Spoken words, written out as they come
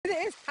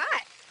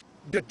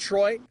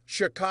Detroit,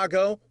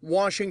 Chicago,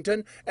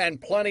 Washington, and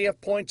plenty of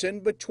points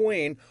in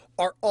between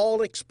are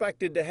all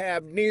expected to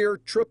have near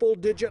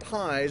triple-digit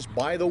highs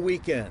by the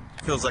weekend.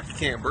 Feels like you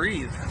can't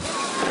breathe.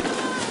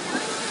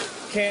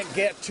 Can't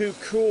get too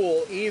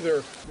cool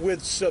either,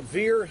 with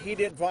severe heat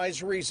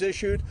advisories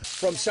issued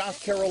from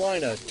South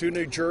Carolina to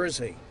New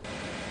Jersey.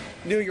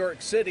 New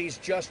York City's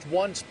just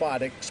one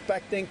spot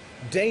expecting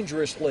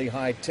dangerously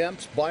high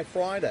temps by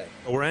Friday.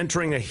 We're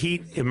entering a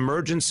heat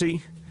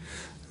emergency.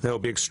 That will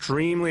be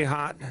extremely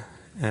hot,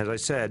 as I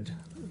said,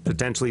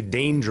 potentially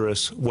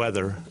dangerous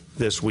weather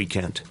this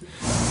weekend.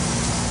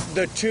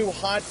 The too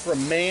hot for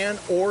man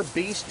or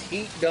beast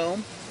heat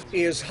dome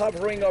is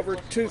hovering over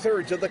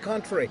 2/3 of the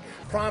country,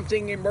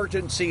 prompting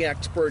emergency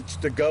experts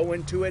to go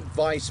into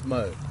advice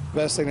mode.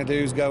 Best thing to do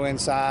is go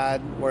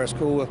inside where it's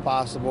cool if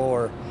possible,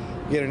 or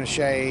get in the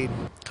shade.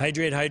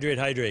 Hydrate, hydrate,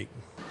 hydrate.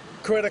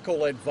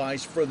 Critical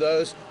advice for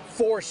those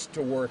forced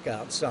to work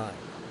outside.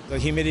 The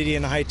humidity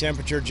and the high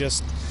temperature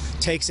just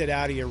takes it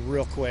out of you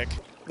real quick.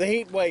 The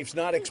heat wave's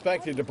not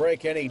expected to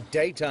break any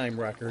daytime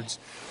records,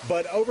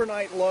 but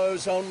overnight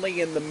lows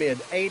only in the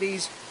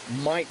mid-80s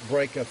might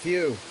break a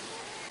few.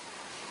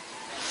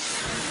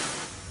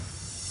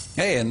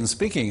 Hey, and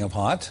speaking of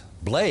hot,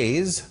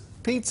 Blaze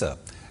Pizza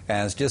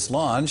has just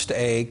launched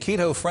a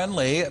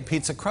keto-friendly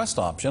pizza crust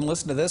option.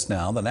 Listen to this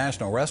now. The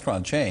national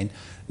restaurant chain,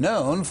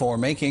 known for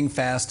making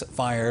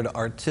fast-fired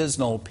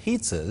artisanal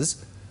pizzas,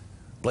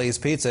 Blaze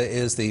Pizza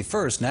is the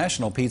first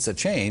national pizza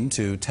chain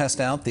to test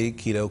out the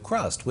keto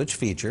crust, which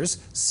features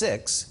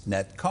 6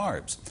 net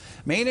carbs.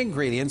 Main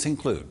ingredients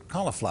include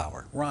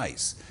cauliflower,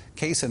 rice,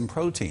 casein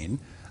protein,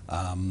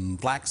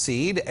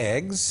 flaxseed,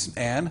 eggs,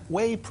 and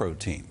whey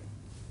protein.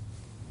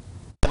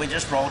 We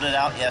just rolled it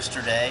out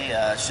yesterday.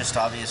 It's just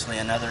obviously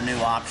another new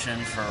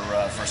option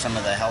for some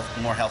of the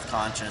more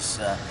health-conscious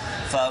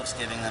folks,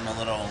 giving them a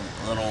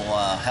little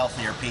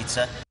healthier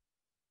pizza.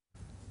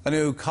 A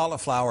new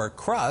cauliflower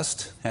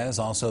crust has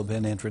also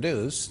been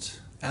introduced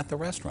at the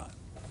restaurant.